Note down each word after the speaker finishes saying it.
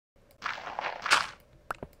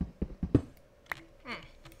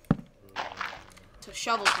So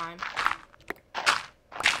shovel time.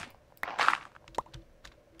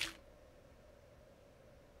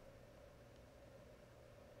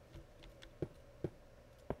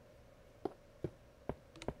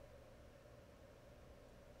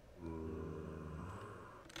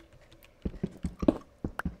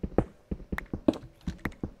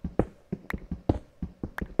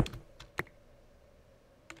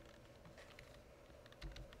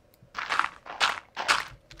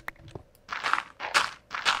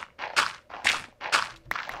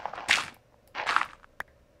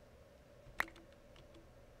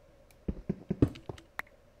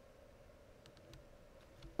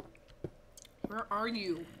 Where are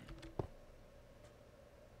you?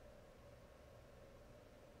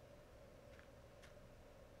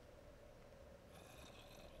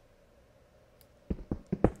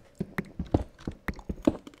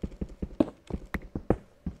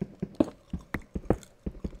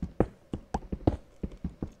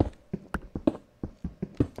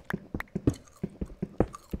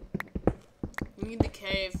 We need the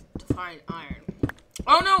cave to find iron.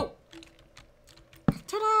 Oh no!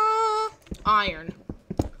 Ta-da! Iron.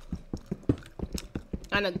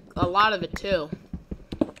 And a lot of it too.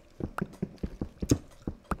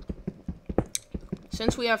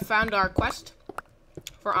 Since we have found our quest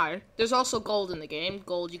for iron, there's also gold in the game.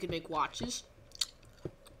 Gold, you can make watches.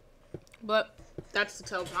 But that's the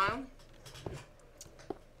telltale.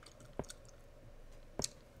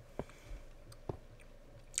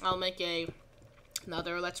 I'll make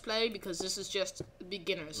another Let's Play because this is just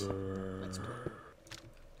beginners Let's Play.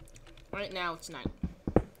 Right now it's night.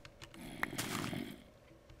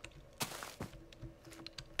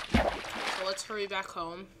 So let's hurry back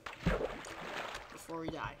home before we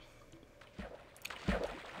die.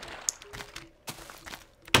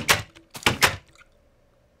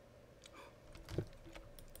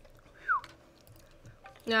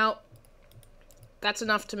 Now, that's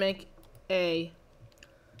enough to make a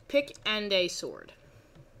pick and a sword.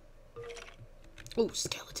 Oh,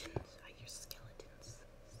 skeletons. I hear skeletons.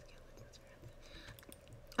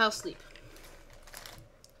 I'll sleep.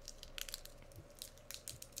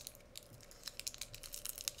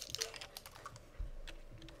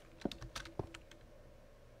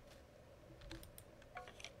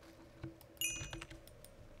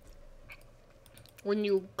 When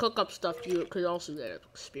you cook up stuff, you could also get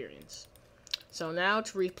experience. So now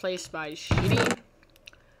to replace my shitty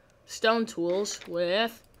stone tools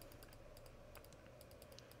with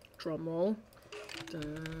drumroll.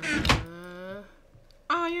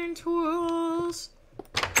 Iron tools.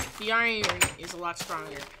 The iron is a lot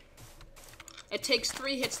stronger. It takes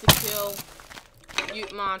 3 hits to kill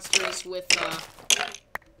mute monsters with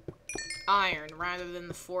iron rather than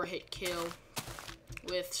the 4-hit kill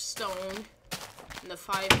with stone and the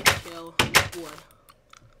 5-hit kill with wood.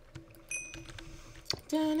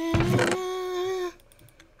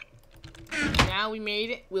 Now we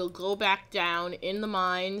made it. We'll go back down in the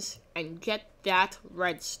mines and get that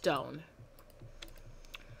redstone.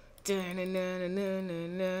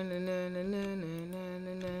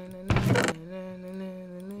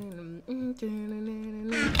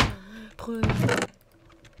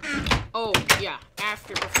 Oh, yeah.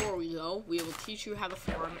 Before we go, we will teach you how to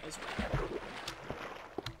farm as well.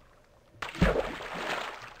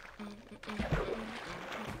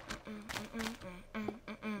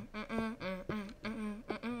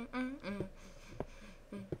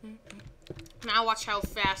 Now watch how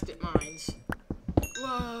fast it mines.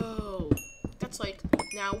 Whoa. That's like,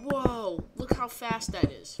 now, whoa. Look how fast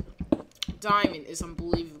that is. Diamond is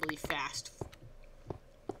unbelievably fast.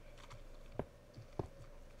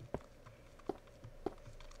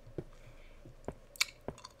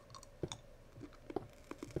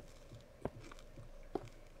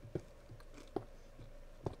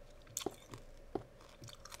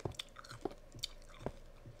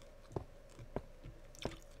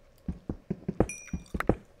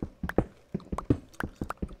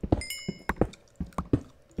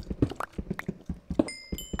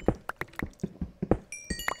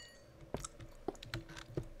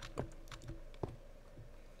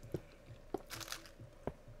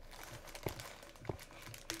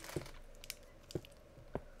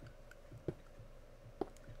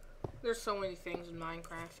 There's so many things in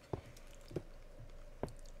Minecraft.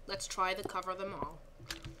 Let's try to cover them all.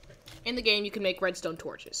 In the game, you can make redstone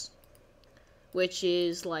torches, which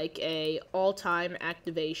is like a all-time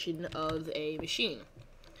activation of a machine,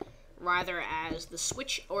 rather as the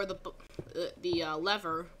switch or the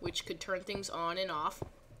lever, which could turn things on and off,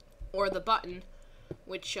 or the button,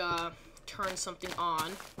 which turns something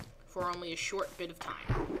on for only a short bit of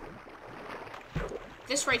time.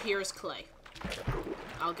 This right here is clay.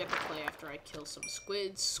 I'll get the clay after I kill some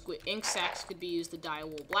squids. Squid ink sacs could be used to dye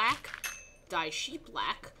wool black, dye sheep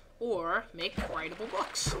black, or make writable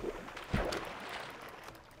books.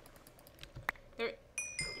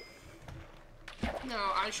 No,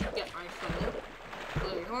 I should get my phone.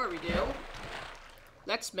 But before we do,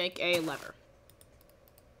 let's make a lever.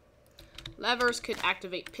 Levers could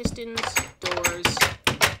activate pistons, doors,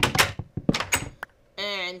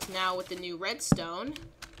 and now with the new redstone,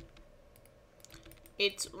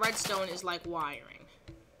 redstone is like wiring.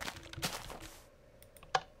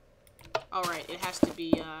 Alright, it has to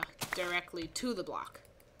be directly to the block,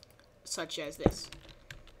 such as this.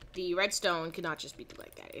 The redstone cannot just be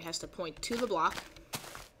like that. It has to point to the block.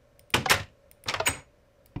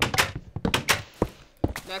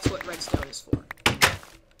 That's what redstone is for.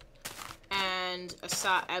 And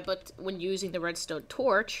but when using the redstone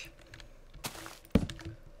torch,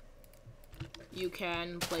 you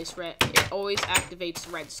can place it always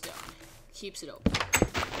activates redstone. Keeps it open.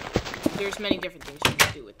 There's many different things you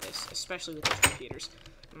can do with this, especially with these computers.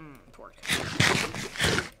 Pork.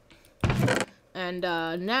 And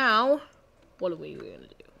now, what are we gonna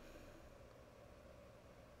do?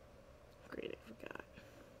 Great, I forgot.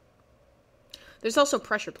 There's also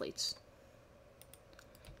pressure plates.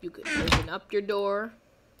 You could open up your door.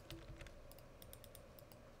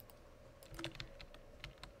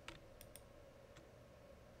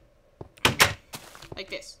 Like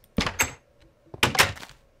this.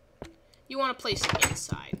 You want to place it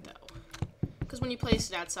inside, though. Because when you place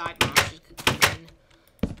it outside, monsters could come in.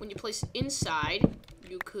 When you place it inside,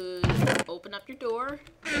 you could open up your door,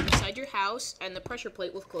 get inside your house, and the pressure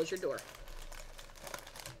plate will close your door.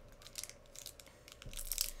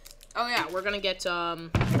 Oh yeah, we're gonna get,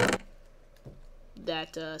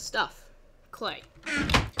 that, stuff. Clay.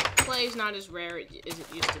 Clay is not as rare as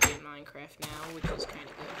it used to be in Minecraft now, which is kind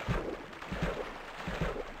of good.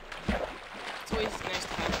 It's always nice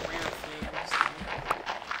to have rare things.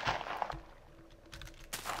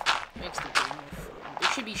 Makes the game more fun. There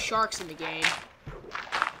should be sharks in the game.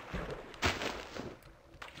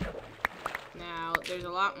 Now, there's a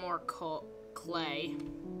lot more clay.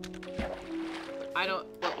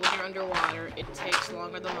 But when you're underwater, it takes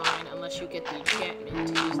longer to mine unless you get the enchantment.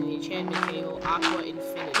 Using the enchantment table, Aqua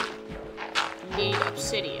Infinity. You need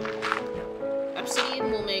obsidian.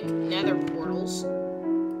 Obsidian will make nether portals.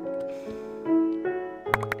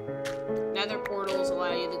 Nether portals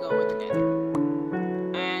allow you to go in the nether.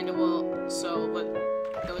 And it will, but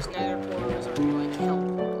those nether portals are more like hell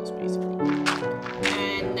portals, basically.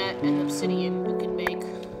 And obsidian, you can make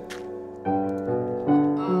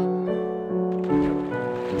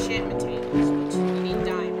enchantment tables, but you need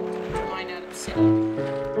diamond to mine out obsidian.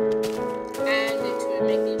 And to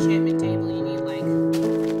make the enchantment table, you need like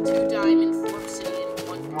 2 diamond, 4 obsidian,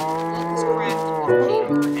 1 book is crafted with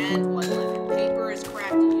paper, and 1 leather. Paper is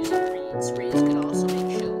crafted using reeds. Reeds can also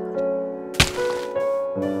make sugar.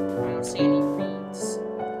 I don't see any reeds.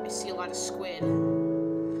 I see a lot of squid.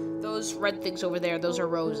 Those red things over there, those are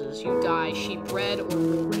roses. You dye sheep red or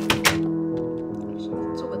wool red.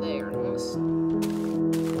 It's over there.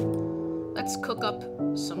 Let's cook up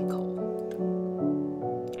some coal.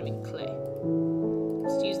 I mean clay.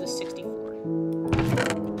 Let's use the 64.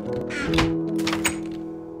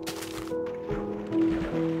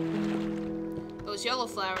 Those yellow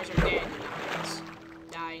flowers are dandelions.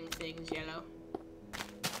 Dyeing things yellow.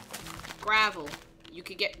 Gravel. You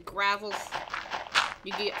could get gravel.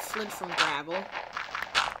 You can get flint from gravel,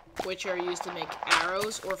 which are used to make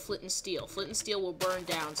arrows, or flint and steel. Flint and steel will burn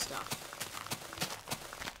down stuff.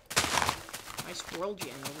 Nice world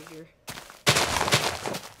gen over here.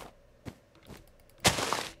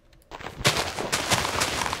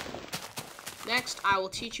 Next, I will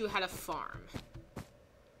teach you how to farm.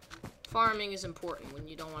 Farming is important when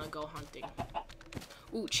you don't want to go hunting.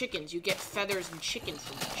 Ooh, chickens. You get feathers and chicken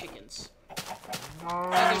from the chickens.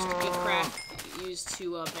 Feathers could be used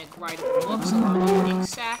to make writable books along with ink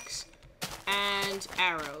sacs and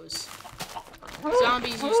arrows.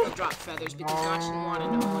 Zombies used to drop feathers because I didn't want to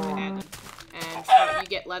know when they had them. And you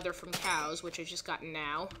get leather from cows, which I just got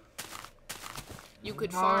now. You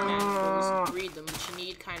could farm animals and breed them, but you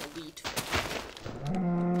need kind of wheat for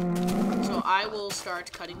that. So I will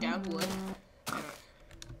start cutting down wood.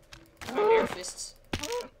 My bare fists.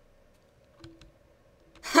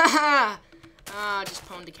 Haha! Just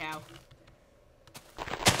pwned a cow.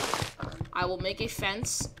 I will make a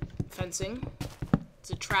fencing,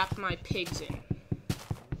 to trap my pigs in.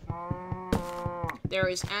 There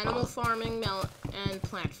is animal farming, and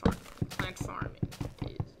plant farming. Plant farming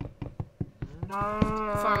is...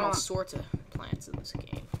 Farm all sorts of plants in this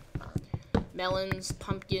game. Melons,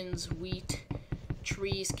 pumpkins, wheat,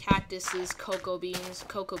 trees, cactuses, cocoa beans.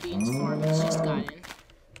 Cocoa beans farm has just got in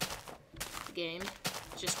the game.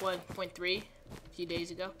 Just 1.3 a few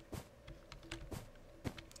days ago.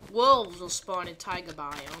 Wolves will spawn in taiga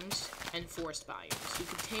biomes and forest biomes. You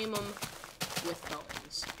can tame them with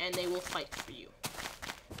bones, and they will fight for you.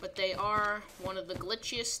 But they are one of the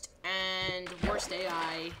glitchiest and worst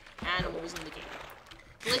AI animals in the game.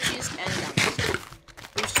 Glitchiest and dumbest.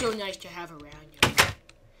 They're so nice to have around you.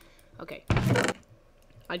 Okay.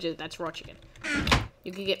 That's raw chicken.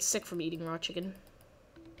 You can get sick from eating raw chicken.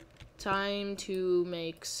 Time to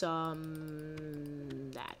make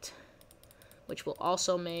some that, which will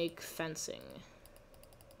also make fencing.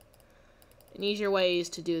 An easier ways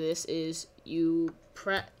to do this is you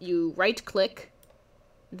right click,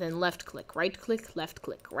 then left click, right click, left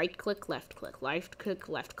click, right click, left click, right click,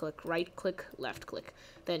 left click, right click, left click,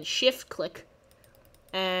 then shift click,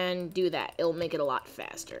 and do that. It'll make it a lot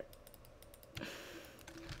faster.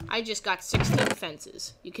 I just got 16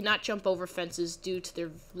 fences. You cannot jump over fences due to their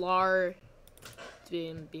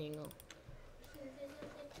being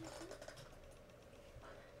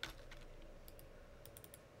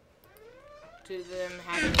to them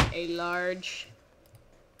having a large,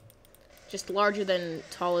 just larger than,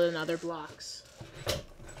 taller than other blocks.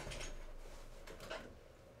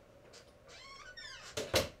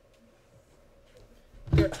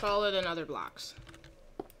 They're taller than other blocks.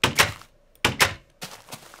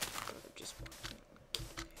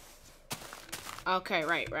 Okay,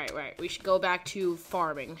 right. We should go back to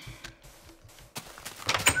farming.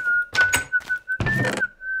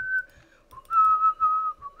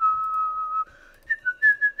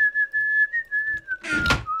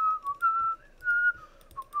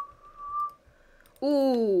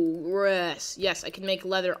 Ooh, yes, I can make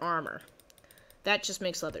leather armor. That just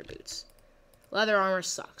makes leather boots. Leather armor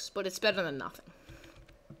sucks, but it's better than nothing.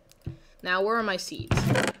 Now, where are my seeds?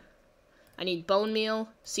 I need bone meal,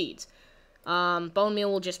 seeds. Bone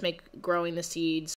meal will just make growing the seeds